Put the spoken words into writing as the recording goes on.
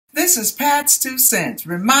This is Pat's 2 cents,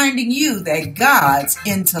 reminding you that God's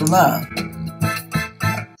into love.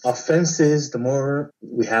 Offenses, the more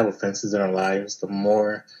we have offenses in our lives, the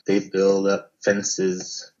more they build up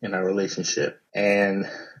fences in our relationship. And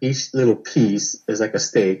each little piece is like a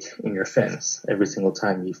stake in your fence every single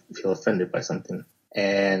time you feel offended by something.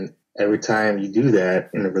 And every time you do that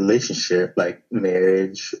in a relationship like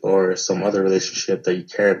marriage or some other relationship that you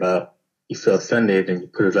care about, you feel offended and you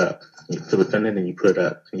put it up. You feel offended and you put it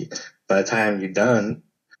up. By the time you're done,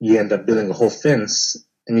 you end up building a whole fence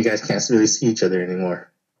and you guys can't really see each other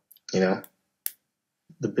anymore. You know,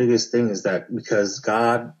 the biggest thing is that because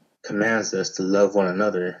God commands us to love one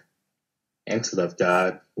another and to love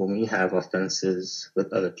God, when we have offenses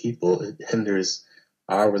with other people, it hinders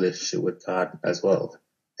our relationship with God as well.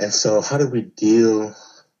 And so how do we deal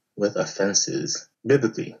with offenses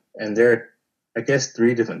biblically? And there are, I guess,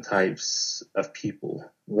 3 different types of people.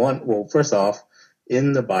 First off,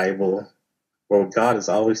 in the Bible, where God is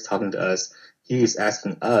always talking to us, he is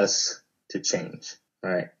asking us to change.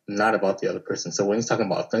 Right, not about the other person. So when he's talking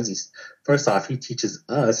about offenses, first off, he teaches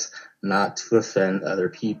us not to offend other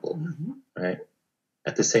people, right?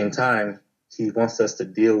 At the same time, he wants us to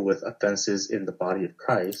deal with offenses in the body of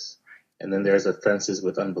Christ. And then there's offenses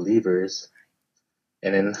with unbelievers.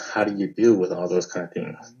 And then how do you deal with all those kind of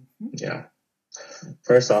things? Yeah.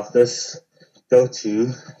 First off, let's go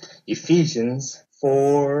to Ephesians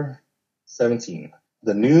 4:17.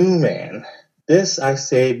 The new man. This I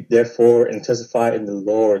say, therefore, and testify in the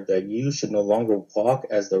Lord, that you should no longer walk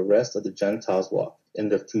as the rest of the Gentiles walk, in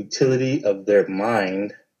the futility of their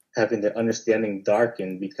mind, having their understanding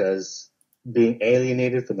darkened, because being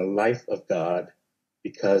alienated from the life of God,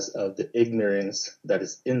 because of the ignorance that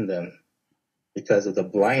is in them, because of the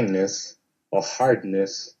blindness or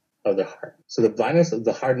hardness of the heart. So the blindness of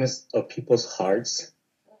the hardness of people's hearts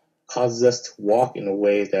causes us to walk in a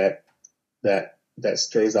way that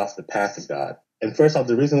strays off the path of God. And first off,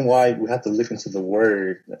 the reason why we have to look into the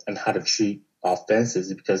word and how to treat offenses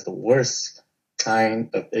is because the worst kind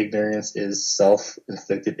of ignorance is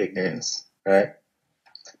self-inflicted ignorance, right?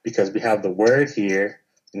 Because we have the word here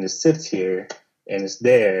and it sits here and it's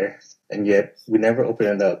there, and yet we never open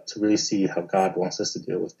it up to really see how God wants us to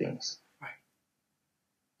deal with things. Right.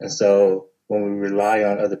 And so when we rely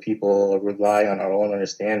on other people or rely on our own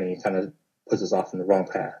understanding, it kind of puts us off in the wrong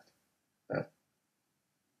path.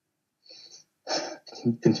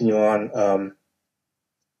 Continue on.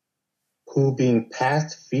 Who being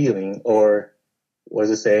past feeling, or what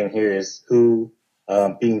is it saying here is who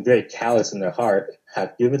being very callous in their heart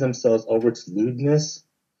have given themselves over to lewdness,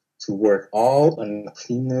 to work all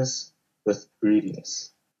uncleanness with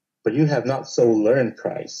greediness. But you have not so learned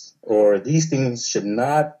Christ, or these things should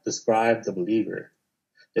not describe the believer.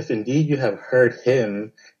 If indeed you have heard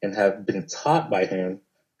him and have been taught by him,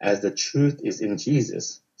 as the truth is in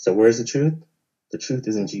Jesus. So where is the truth? The truth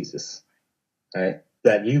is in Jesus, right?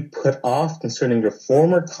 That you put off concerning your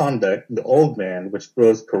former conduct the old man, which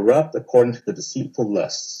grows corrupt according to the deceitful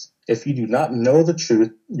lusts. If you do not know the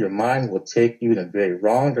truth, your mind will take you in a very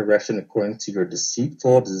wrong direction according to your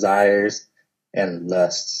deceitful desires and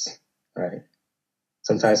lusts, right?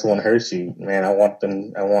 Sometimes someone hurts you, man. I want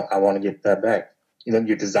to get that back. You know,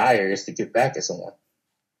 your desire is to get back at someone.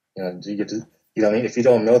 You know, you know what I mean? If you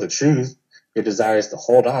don't know the truth, your desire is to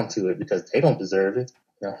hold on to it because they don't deserve it.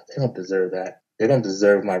 No, they don't deserve that. They don't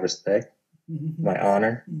deserve my respect, my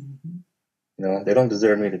honor. You know, they don't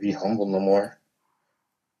deserve me to be humble no more.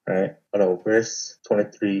 Right? Oh no, verse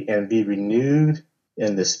 23, and be renewed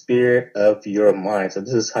in the spirit of your mind. So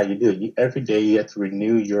this is how you do it. Every day you have to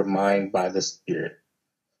renew your mind by the Spirit.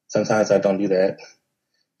 Sometimes I don't do that.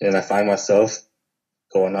 And I find myself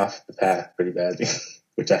going off the path pretty badly.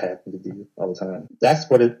 Which I happen to do all the time. That's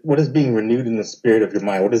what is being renewed in the spirit of your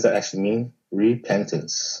mind. What does that actually mean?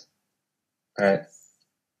 Repentance. All right.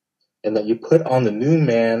 And that you put on the new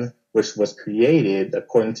man, which was created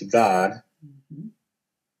according to God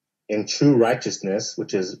in true righteousness,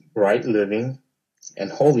 which is right living,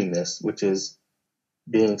 and holiness, which is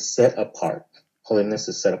being set apart. Holiness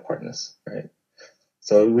is set apartness, right?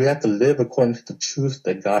 So we have to live according to the truth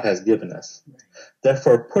that God has given us.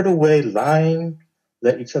 Therefore, put away lying.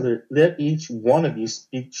 Let each one of you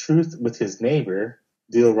speak truth with his neighbor,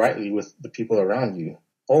 deal rightly with the people around you.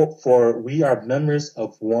 Oh, for we are members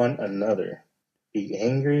of one another. Be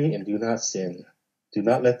angry and do not sin. Do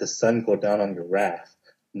not let the sun go down on your wrath,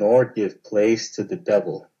 nor give place to the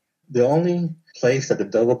devil. The only place that the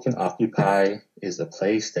devil can occupy is the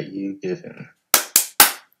place that you give him.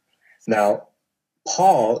 Now,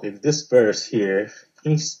 Paul, in this verse here,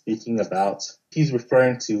 he's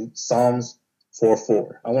referring to Psalms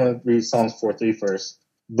 4:4. I want to read Psalms 4:3 first.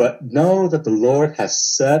 But know that the Lord has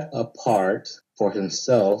set apart for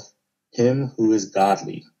himself him who is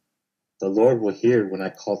godly. The Lord will hear when I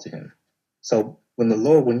call to him. So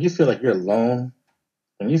when you feel like you're alone,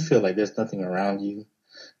 when you feel like there's nothing around you,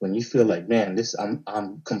 when you feel like, man,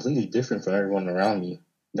 I'm completely different from everyone around me.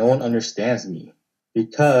 No one understands me,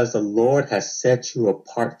 because the Lord has set you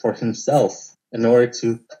apart for himself in order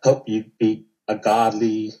to help you be a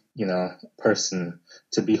godly, person,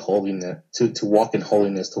 to be holiness, to walk in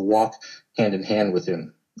holiness, to walk hand in hand with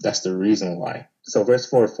him. That's the reason why. So verse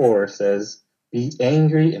 4 says, be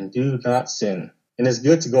angry and do not sin. And it's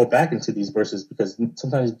good to go back into these verses, because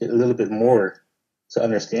sometimes you get a little bit more to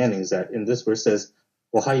understanding. Is that in this verse says,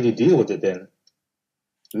 well, how do you deal with it then?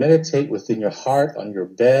 Meditate within your heart on your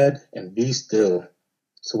bed and be still.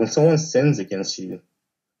 So when someone sins against you,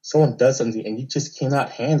 someone does something and you just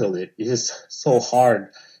cannot handle it, it's just so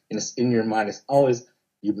hard, and it's in your mind. It's always,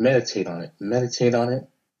 you meditate on it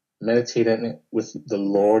with the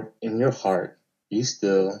Lord in your heart. Be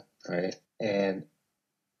still, right? And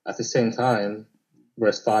at the same time,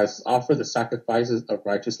 verse 5 says, offer the sacrifices of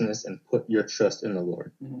righteousness and put your trust in the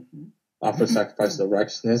Lord. Mm-hmm. Offer sacrifices of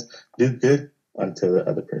righteousness, do good unto the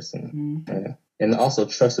other person. Mm-hmm. Right? And also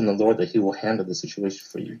trust in the Lord that he will handle the situation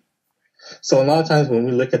for you. So a lot of times when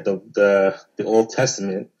we look at the Old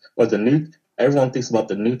Testament or the New, everyone thinks about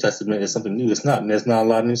the New Testament as something new. It's not. And there's not a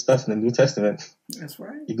lot of new stuff in the New Testament. That's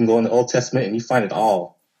right. You can go in the Old Testament and you find it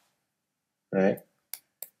all. Right?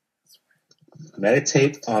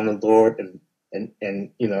 Meditate on the Lord and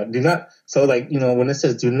do not, so when it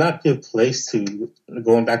says do not give place to,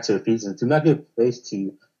 going back to Ephesians, do not give place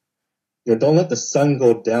to, don't let the sun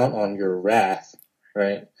go down on your wrath,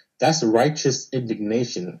 right? That's righteous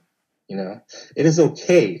indignation. It is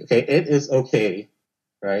okay, it is okay,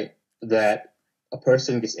 right, that a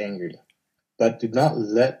person gets angry, but do not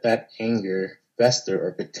let that anger fester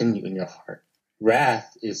or continue in your heart.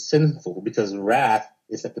 Wrath is sinful because wrath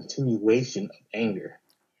is a continuation of anger.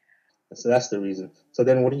 So that's the reason. So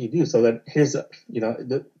then what do you do? So then here's,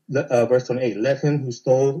 verse 28, let him who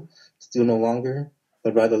stole steal no longer,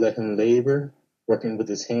 but rather let him labor, working with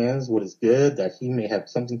his hands what is good, that he may have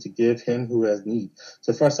something to give him who has need.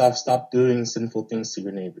 So first off, stop doing sinful things to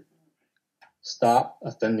your neighbor. Stop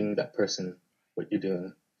offending that person, what you're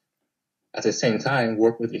doing. At the same time,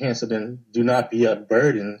 work with your hands. So then do not be a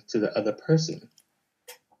burden to the other person.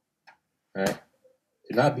 Right?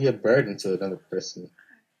 Do not be a burden to another person.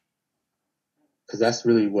 Because that's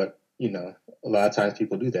really what, a lot of times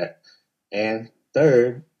people do that. And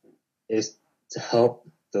third is to help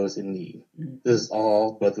those in need. Mm-hmm. This is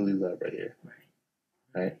all brotherly love right here.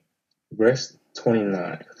 Right? Verse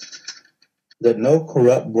 29. Let no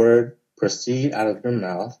corrupt word proceed out of your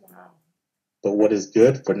mouth, but what is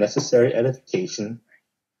good for necessary edification,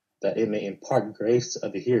 that it may impart grace to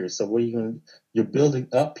other hearers. So what you're building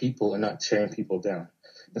up people and not tearing people down.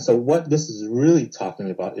 And so what this is really talking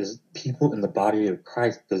about is people in the body of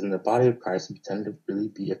Christ, because in the body of Christ, we tend to really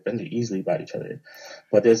be offended easily by each other.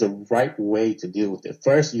 But there's a right way to deal with it.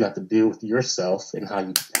 First, you have to deal with yourself and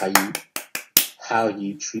how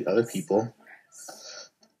you treat other people.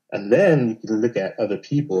 And then you can look at other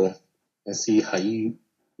people and see how you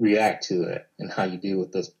react to it and how you deal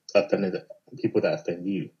with those offended people that offend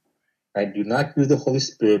you. Right? Do not grieve the Holy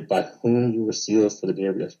Spirit, by whom you were sealed for the day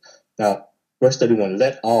of redemption. Now, verse 31,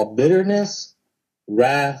 let all bitterness,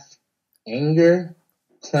 wrath, anger,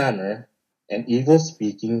 clamor, and evil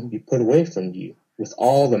speaking be put away from you with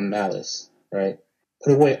all the malice, right?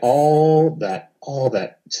 Put away all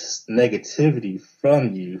that just negativity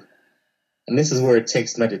from you. And this is where it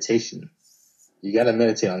takes meditation. You got to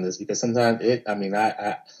meditate on this, because sometimes it's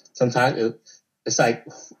like,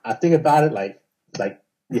 I think about it like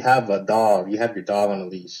you have your dog on a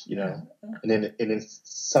leash, and then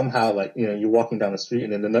somehow, you're walking down the street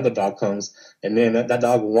and then another dog comes, and then that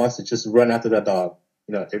dog wants to just run after that dog.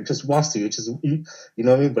 It just wants to. It just, you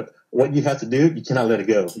know what I mean? But what you have to do, you cannot let it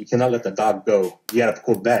go. You cannot let the dog go. You got to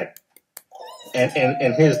pull back. And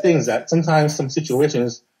here's the thing, is that sometimes some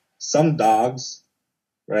situations, some dogs,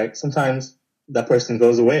 right? Sometimes that person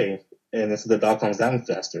goes away and so the dog comes down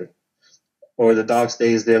faster, or the dog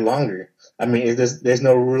stays there longer. I mean, there's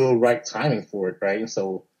no real right timing for it, right?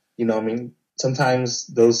 So, sometimes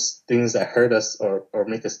those things that hurt us or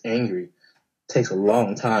make us angry takes a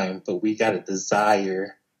long time, but we got a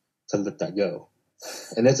desire to let that go.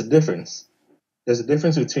 And there's a difference. There's a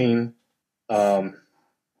difference between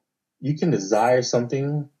you can desire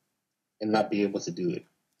something and not be able to do it,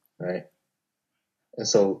 right? And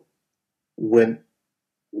so when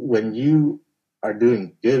you are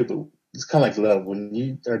doing good, but it's kind of like love. When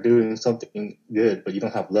you are doing something good, but you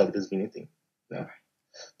don't have love, it doesn't mean anything.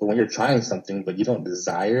 But when you're trying something, but you don't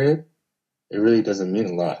desire it, it really doesn't mean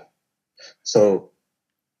a lot. So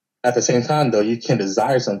at the same time, though, you can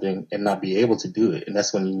desire something and not be able to do it. And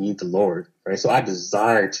that's when you need the Lord, right? So I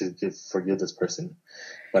desire to forgive this person,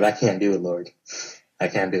 but I can't do it, Lord. I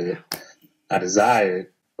can't do it. I desire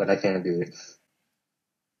it, but I can't do it.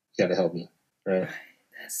 You got to help me, right?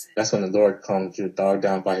 That's when the Lord calms your dog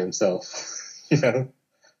down by himself, you know?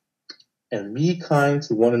 And be kind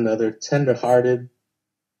to one another, tender-hearted,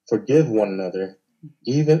 forgive one another,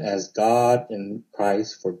 even as God in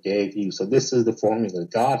Christ forgave you. So this is the formula.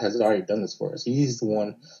 God has already done this for us. He's the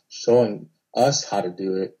one showing us how to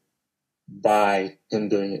do it by him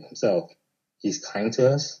doing it himself. He's kind to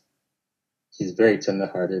us. He's very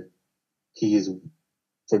tender-hearted. He is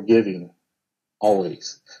forgiving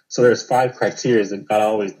always. So there's 5 criteria that God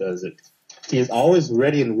always does it. He is always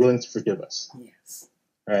ready and willing to forgive us. Yes.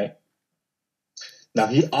 Right? Now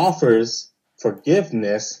he offers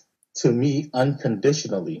forgiveness to me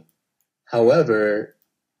unconditionally. However,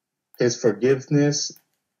 his forgiveness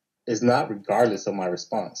is not regardless of my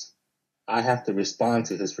response. I have to respond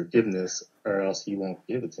to his forgiveness or else he won't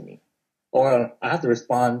give it to me. Or I have to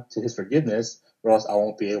respond to his forgiveness or else I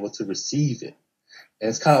won't be able to receive it. And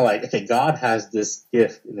it's kind of like, okay, God has this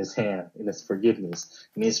gift in his hand, in his forgiveness,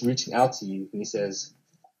 and he's reaching out to you and he says,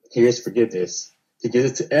 here's forgiveness. He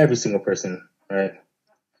gives it to every single person, right?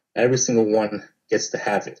 Every single one gets to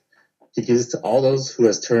have it. He gives it to all those who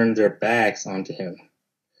has turned their backs onto him.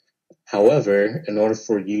 However, in order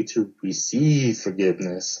for you to receive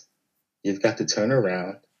forgiveness, you've got to turn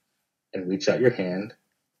around and reach out your hand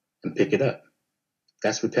and pick it up.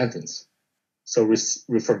 That's repentance. So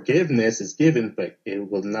forgiveness is given, but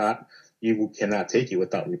you cannot take it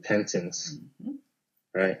without repentance,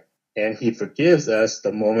 right? And he forgives us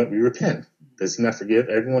the moment we repent. Does he not forgive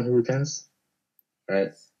everyone who repents?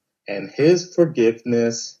 Right? And his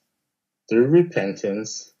forgiveness through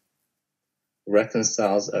repentance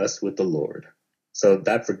reconciles us with the Lord. So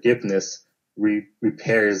that forgiveness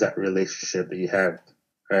repairs that relationship that you have,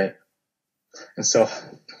 right? And so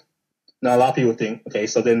now a lot of people think, okay,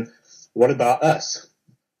 so then what about us?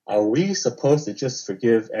 Are we supposed to just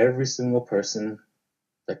forgive every single person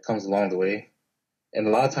that comes along the way? And a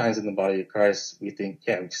lot of times in the body of Christ, we think,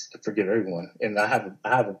 yeah, we just forgive everyone. And I have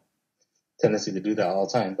a tendency to do that all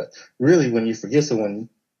the time. But really, when you forgive someone,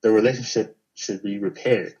 the relationship should be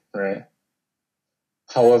repaired, right?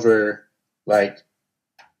 However,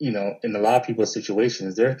 in a lot of people's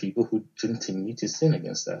situations, there are people who continue to sin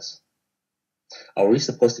against us. Are we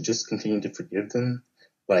supposed to just continue to forgive them?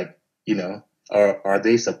 Or are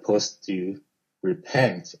they supposed to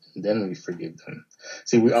repent and then we forgive them?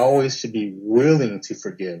 See, we always should be willing to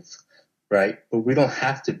forgive, right? But we don't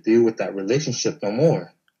have to deal with that relationship no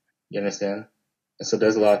more. You understand? And so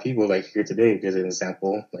there's a lot of people like here today. There's an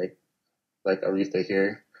example like Aretha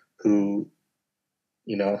here who,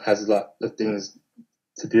 has a lot of things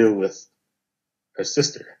to deal with her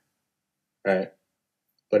sister, right?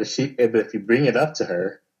 But if you bring it up to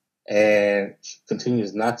her and she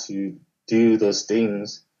continues not to do those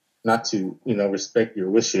things, not to, respect your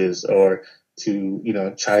wishes or to,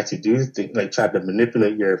 try to do things try to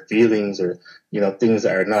manipulate your feelings or, things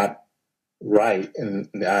that are not right in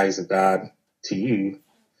the eyes of God to you,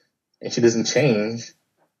 and she doesn't change,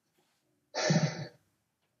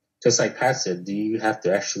 just like Pat said, do you have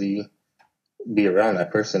to actually be around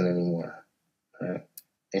that person anymore? Right?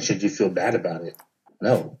 And should you feel bad about it?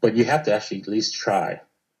 No, but you have to actually at least try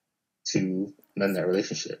to mend that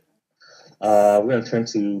relationship. We're going to turn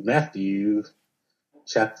to Matthew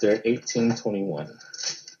chapter 18:21.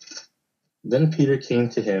 Then Peter came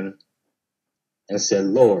to him and said,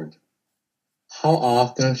 Lord, how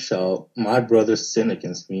often shall my brother sin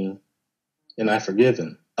against me and I forgive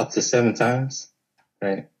him? Up to 7 times?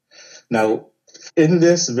 Right? Now, in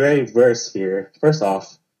this very verse here, first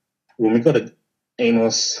off, when we go to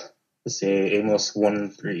Amos, let's say Amos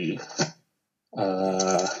 1:3.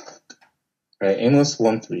 Right, Amos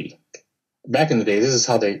 1:3. Back in the day, this is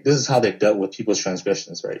how they dealt with people's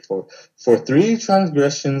transgressions, right? For 3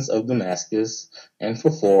 transgressions of Damascus, and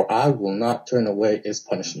for 4, I will not turn away its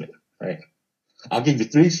punishment, right? I'll give you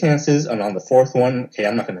 3 chances, and on the 4th one, okay,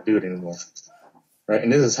 I'm not going to do it anymore, right?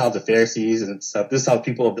 And this is how the Pharisees and stuff, this is how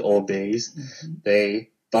people of the old days, they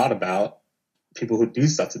thought about people who do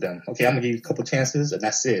stuff to them. Okay, I'm going to give you a couple chances, and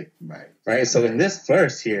that's it, right? So in this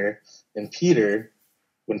verse here, in Peter,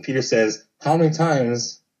 when Peter says, how many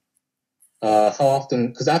times, how often,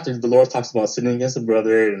 because after the Lord talks about sinning against a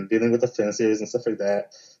brother and dealing with offenses and stuff like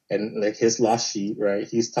that, and like his lost sheep, right?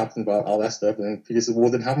 He's talking about all that stuff. And Peter said, well,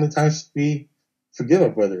 then how many times should we forgive our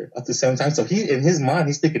brother? Up to 7 times. So he, in his mind,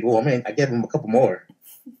 he's thinking, well, man, I gave him a couple more.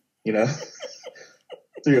 you know,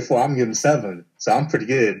 3 or 4, I'm giving 7. So I'm pretty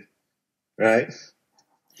good, right?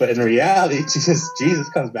 But in reality, Jesus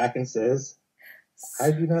comes back and says,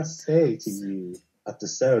 I do not say to you up to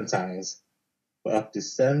 7 times, but up to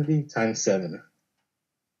 70 times 7.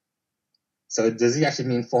 So does he actually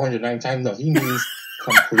mean 409 times? No, he means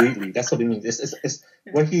completely. That's what he means. It's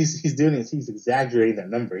what he's doing is he's exaggerating that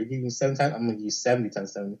number. He gives me 7 times, I'm going to use 70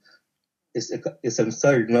 times 7. It's an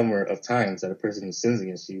absurd number of times that a person who sins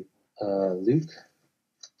against you. Luke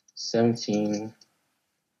 17:13.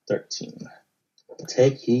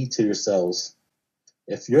 Take heed to yourselves.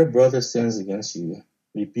 If your brother sins against you,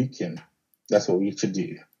 rebuke him. That's what we should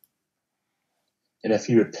do. And if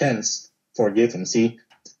he repents, forgive him. See,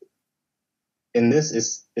 in this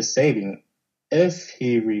is saving. If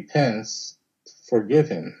he repents, forgive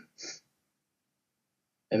him.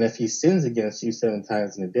 And if he sins against you 7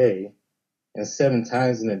 times in a day, and 7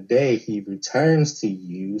 times in a day he returns to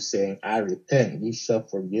you saying, I repent, you shall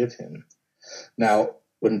forgive him. Now,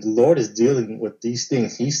 when the Lord is dealing with these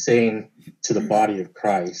things, he's saying to the body of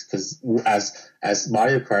Christ, because as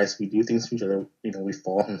body of Christ, we do things to each other. We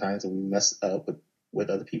fall sometimes and we mess up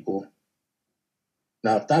with other people.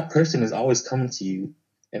 Now, if that person is always coming to you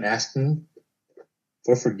and asking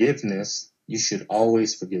for forgiveness, you should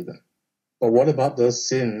always forgive them. But what about those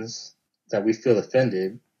sins that we feel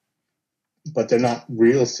offended, but they're not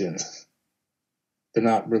real sins? They're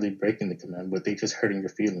not really breaking the command, but they're just hurting your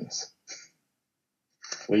feelings.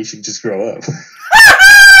 Well, you should just grow up.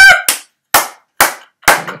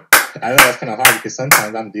 I know that's kind of hard because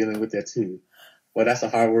sometimes I'm dealing with that too. Well, that's a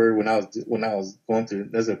hard word when I was going through.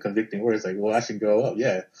 There's a convicting word. It's like, well, I should grow up.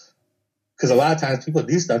 Yeah, because a lot of times people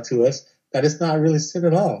do stuff to us that it's not really sin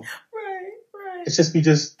at all. Right. It's just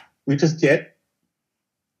we just get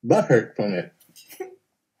butthurt from it,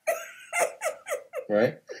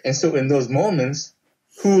 right? And so in those moments,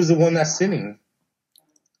 who's the one that's sinning?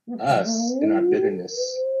 Us, in our bitterness,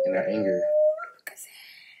 in our anger.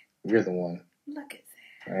 We're the one. Look at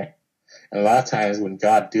that. Right? And a lot of times when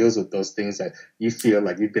God deals with those things that you feel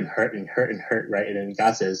like you've been hurt, right? And then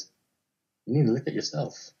God says, you need to look at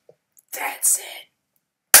yourself. That's it.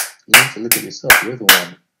 You need to look at yourself. You're the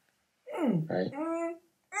one. Right?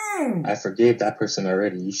 I forgave that person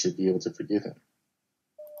already. You should be able to forgive him.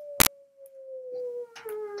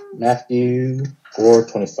 Matthew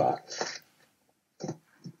 4:25.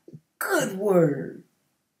 Good word.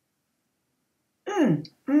 You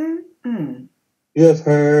have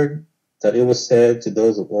heard that it was said to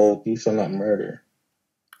those of old, you shall not murder.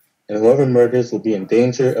 And whoever murders will be in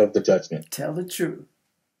danger of the judgment. Tell the truth.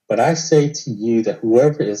 But I say to you that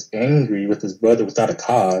whoever is angry with his brother without a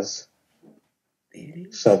cause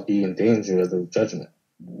shall be in danger of the judgment.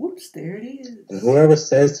 Whoops, there it is. And whoever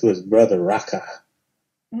says to his brother, Raka,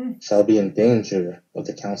 shall be in danger of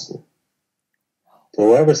the council. But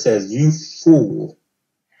whoever says, you fool,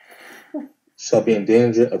 shall be in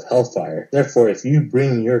danger of hellfire. Therefore, if you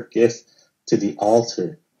bring your gift to the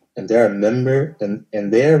altar, and there remember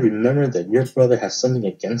that your brother has something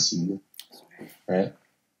against you, right?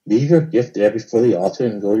 Leave your gift there before the altar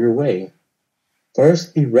and go your way.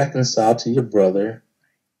 First be reconciled to your brother,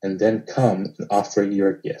 and then come and offer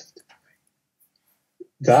your gift.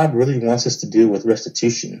 God really wants us to deal with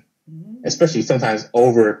restitution, especially sometimes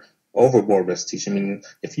overboard restitution. I mean,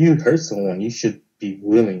 if you hurt someone, you should be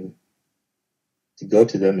willing to go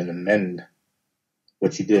to them and amend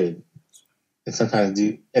what you did. And sometimes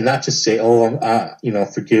and not just say,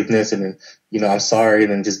 forgiveness, and then, I'm sorry,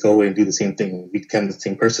 and then just go away and do the same thing and become the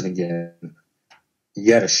same person again. You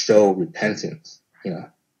got to show repentance,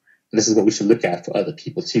 And this is what we should look at for other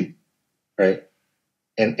people too, right?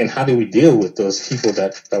 And how do we deal with those people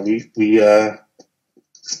that we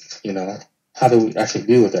how do we actually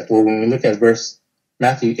deal with that? Well, when we look at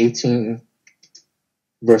Matthew 18,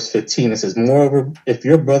 verse 15, it says, moreover, if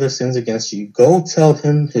your brother sins against you, go tell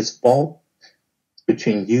him his fault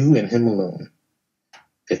between you and him alone.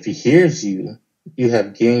 If he hears you, you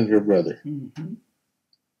have gained your brother. Mm-hmm.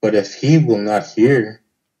 But if he will not hear,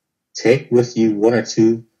 take with you 1 or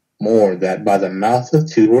 2 more, that by the mouth of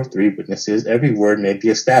 2 or 3 witnesses every word may be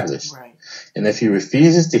established. Right. And if he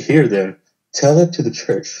refuses to hear them, tell it to the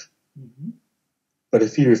church. Mm-hmm. But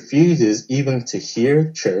if he refuses even to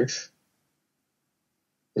hear church,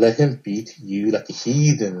 let him be to you like a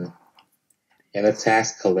heathen and a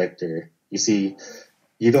tax collector. You see,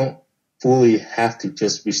 you don't fully have to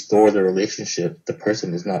just restore the relationship if the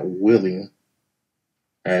person is not willing,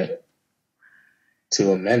 right,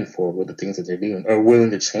 to amend for with the things that they're doing, or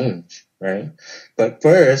willing to change, right? But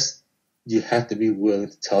first, you have to be willing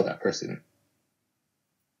to tell that person,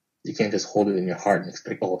 You can't just hold it in your heart and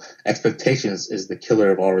expect, expectations is the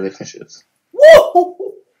killer of all relationships.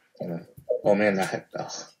 Whoa! You know, oh man,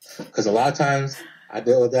 because a lot of times I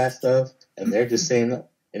deal with that stuff and they're just saying,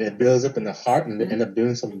 and it builds up in the heart and they end up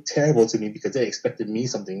doing something terrible to me because they expected me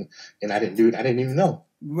something and I didn't do it. I didn't even know.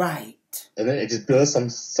 Right. And then it just builds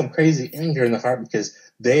some crazy anger in the heart because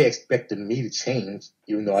they expected me to change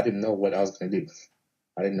even though I didn't know what I was going to do.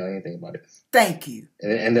 I didn't know anything about it. Thank you.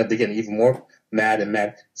 And it ended up getting even more mad and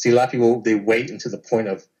mad. See, a lot of people, they wait until the point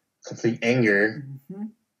of complete anger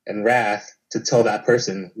and wrath to tell that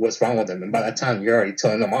person what's wrong with them. And by that time, you're already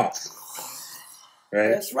telling them off. Right?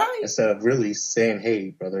 That's right. Instead of really saying, hey,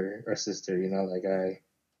 brother or sister,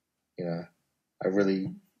 I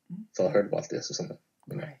really felt hurt about this or something.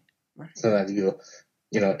 Right. Sometimes you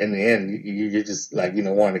go, in the end, you're just like,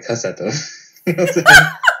 wanting to cuss at them. You know what I'm saying?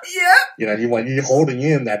 Yeah. You're holding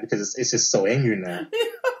in that because it's just so angry now.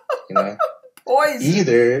 Poison.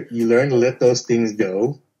 Either you learn to let those things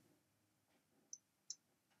go,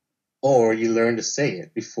 or you learn to say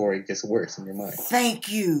it before it gets worse in your mind. Thank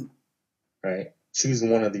you. Right? Choose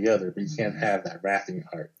one or the other, but you can't have that wrath in your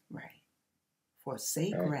heart. Right.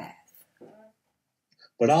 Forsake wrath.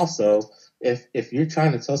 But also, if you're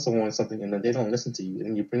trying to tell someone something and then they don't listen to you,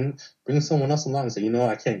 and you bring someone else along and say,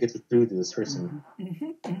 I can't get through to this person.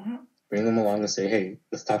 Bring them along and say, hey,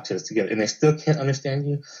 let's talk to us together. And they still can't understand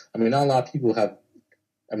you. I mean, not a lot of people have,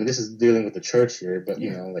 this is dealing with the church here, but,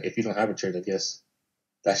 like if you don't have a church, I guess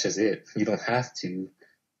that's just it. You don't have to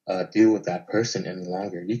deal with that person any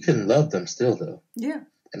longer. You can love them still, though. Yeah.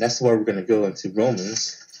 And that's where we're going to go into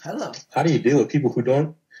Romans. Hello. How do you deal with people who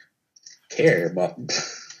don't care about,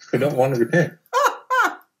 who don't want to repent,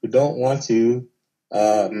 who don't want to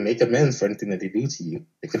make amends for anything that they do to you?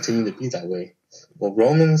 They continue to be that way. Well,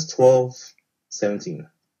 Romans 12:17.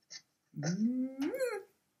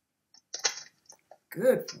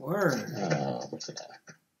 Good word. What's it?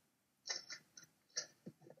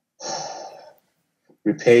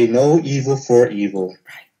 Repay no evil for evil.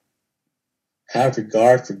 Right. Have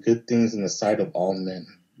regard for good things in the sight of all men.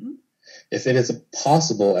 If it is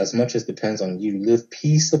possible, as much as depends on you, live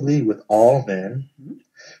peaceably with all men.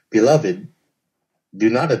 Beloved, do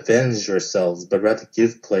not avenge yourselves, but rather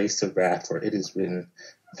give place to wrath, for it is written,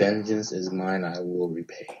 vengeance is mine, I will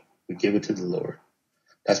repay. We give it to the Lord.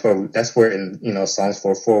 That's where in Psalms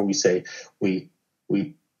 4:4 we say we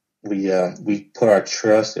put our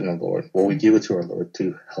trust in the Lord. Well, we give it to our Lord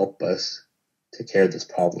to help us take care of this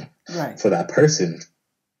problem. Right. For that person,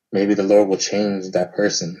 maybe the Lord will change that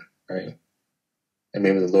person, right? And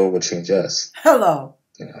maybe the Lord will change us. Hello.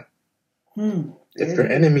 If your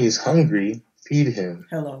enemy is hungry, feed him.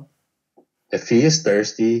 Hello. If he is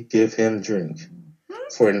thirsty, give him drink.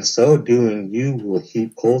 For in so doing, you will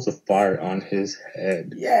heap coals of fire on his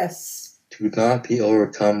head. Yes. Do not be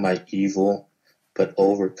overcome by evil, but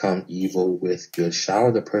overcome evil with good.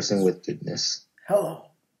 Shower the person with goodness.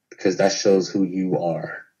 Hello. Because that shows who you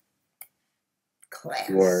are. Class.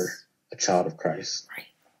 You are a child of Christ. Right.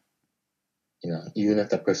 Even if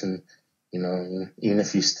that person, even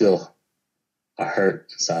if you still are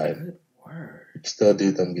hurt inside, good word. You still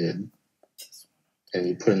do them good. And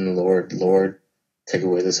you put in the Lord, take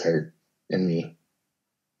away this hurt in me.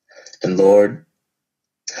 And Lord,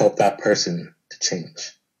 help that person to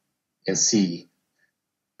change and see,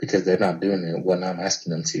 because they're not doing it what I'm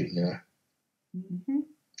asking them to,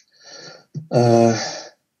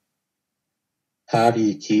 How do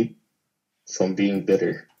you keep from being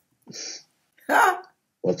bitter?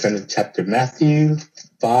 Well, turn to Matthew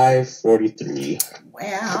 5:43.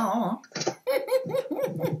 Wow.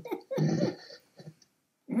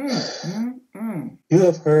 You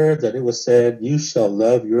have heard that it was said, you shall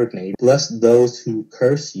love your neighbor, bless those who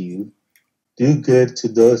curse you, do good to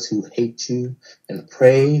those who hate you, and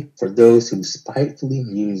pray for those who spitefully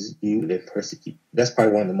use you and persecute. That's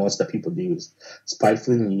probably one of the most that people do is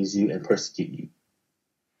spitefully use you and persecute you.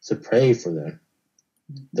 So pray for them,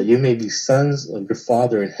 that you may be sons of your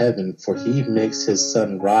Father in heaven, for he makes his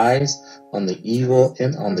sun rise on the evil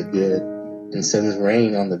and on the good, and sends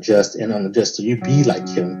rain on the just and on the just. So you be like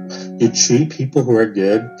him. You treat people who are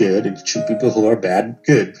good, and you treat people who are bad,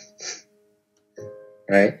 good.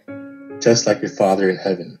 Right? Just like your Father in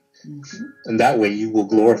heaven. And that way you will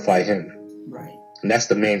glorify him. Right. And that's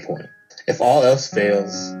the main point. If all else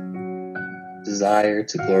fails, desire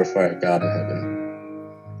to glorify God in heaven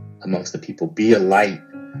amongst the people. Be a light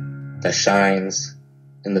that shines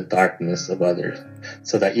in the darkness of others,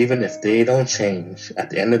 so that even if they don't change,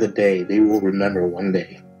 at the end of the day, they will remember one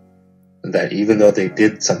day that even though they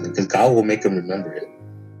did something, because God will make them remember it,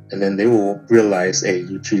 and then they will realize, hey,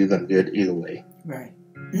 you treated them good either way. Right.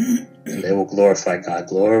 and they will glorify God.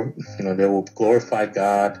 They will glorify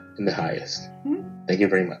God in the highest. Thank you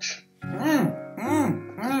very much.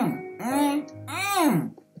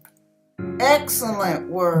 Excellent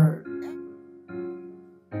word.